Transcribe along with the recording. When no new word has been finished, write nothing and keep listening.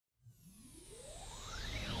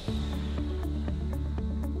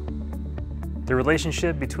The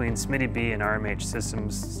relationship between Smitty Bee and RMH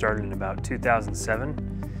Systems started in about 2007.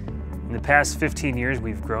 In the past 15 years,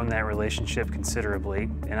 we've grown that relationship considerably,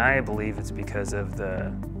 and I believe it's because of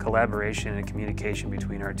the collaboration and communication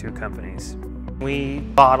between our two companies. We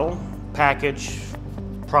bottle, package,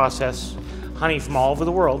 process honey from all over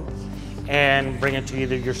the world and bring it to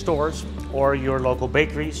either your stores or your local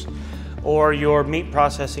bakeries or your meat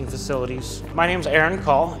processing facilities. My name's Aaron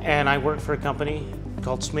Call, and I work for a company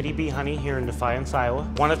called Smitty Bee Honey here in Defiance, Iowa.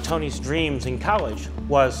 One of Tony's dreams in college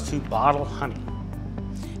was to bottle honey.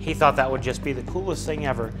 He thought that would just be the coolest thing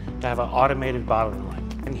ever to have an automated bottling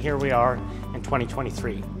line. And here we are in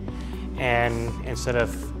 2023. And instead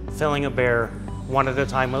of filling a bear one at a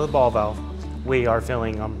time with a ball valve, we are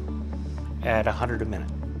filling them at 100 a minute.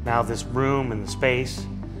 Now this room and the space,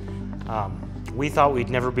 we thought we'd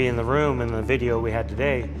never be in the room. In the video we had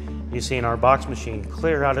today, you see in our box machine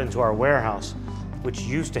clear out into our warehouse, which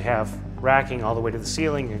used to have racking all the way to the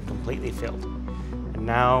ceiling and completely filled. And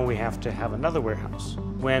now we have to have another warehouse.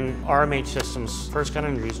 When RMH Systems first got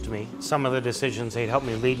introduced to me, some of the decisions, they'd help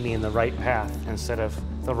me lead me in the right path instead of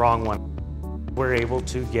the wrong one. We're able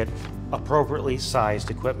to get appropriately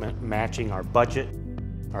sized equipment matching our budget,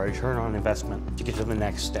 our return on investment to get to the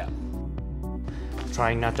next step.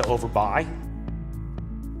 Trying not to overbuy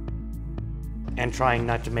and trying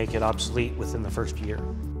not to make it obsolete within the first year.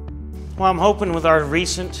 Well, I'm hoping with our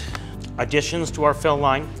recent additions to our fill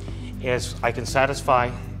line is I can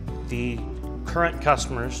satisfy the current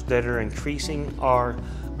customers that are increasing our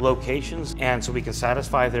locations, and so we can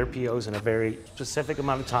satisfy their POs in a very specific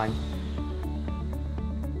amount of time.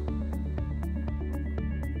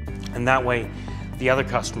 And that way, the other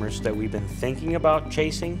customers that we've been thinking about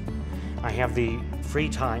chasing, I have the free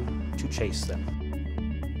time to chase them.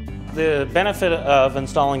 The benefit of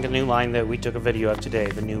installing the new line that we took a video of today,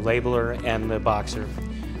 the new labeler and the boxer,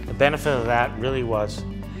 the benefit of that really was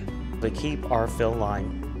to keep our fill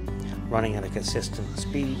line running at a consistent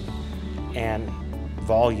speed and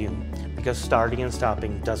volume, because starting and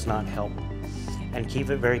stopping does not help. And keep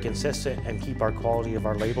it very consistent and keep our quality of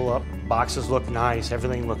our label up. Boxes look nice,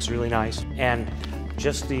 everything looks really nice, and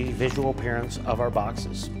just the visual appearance of our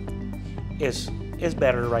boxes is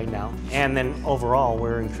better right now. And then overall,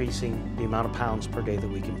 we're increasing the amount of pounds per day that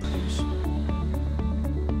we can produce.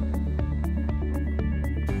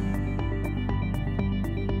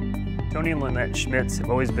 Tony and Lynette Schmitz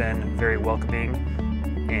have always been very welcoming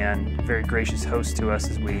and very gracious hosts to us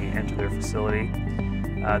as we enter their facility.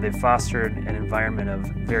 They've fostered an environment of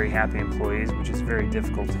very happy employees, which is very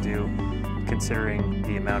difficult to do considering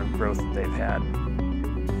the amount of growth that they've had.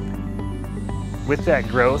 With that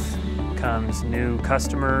growth comes new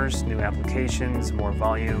customers, new applications, more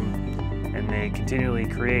volume, and they continually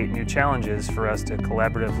create new challenges for us to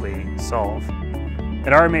collaboratively solve.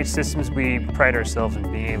 At RMH Systems, we pride ourselves in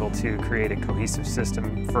being able to create a cohesive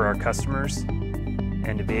system for our customers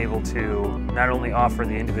and to be able to not only offer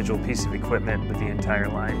the individual piece of equipment, but the entire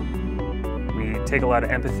line. We take a lot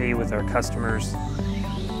of empathy with our customers,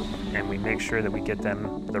 and we make sure that we get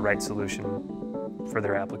them the right solution for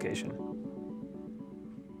their application.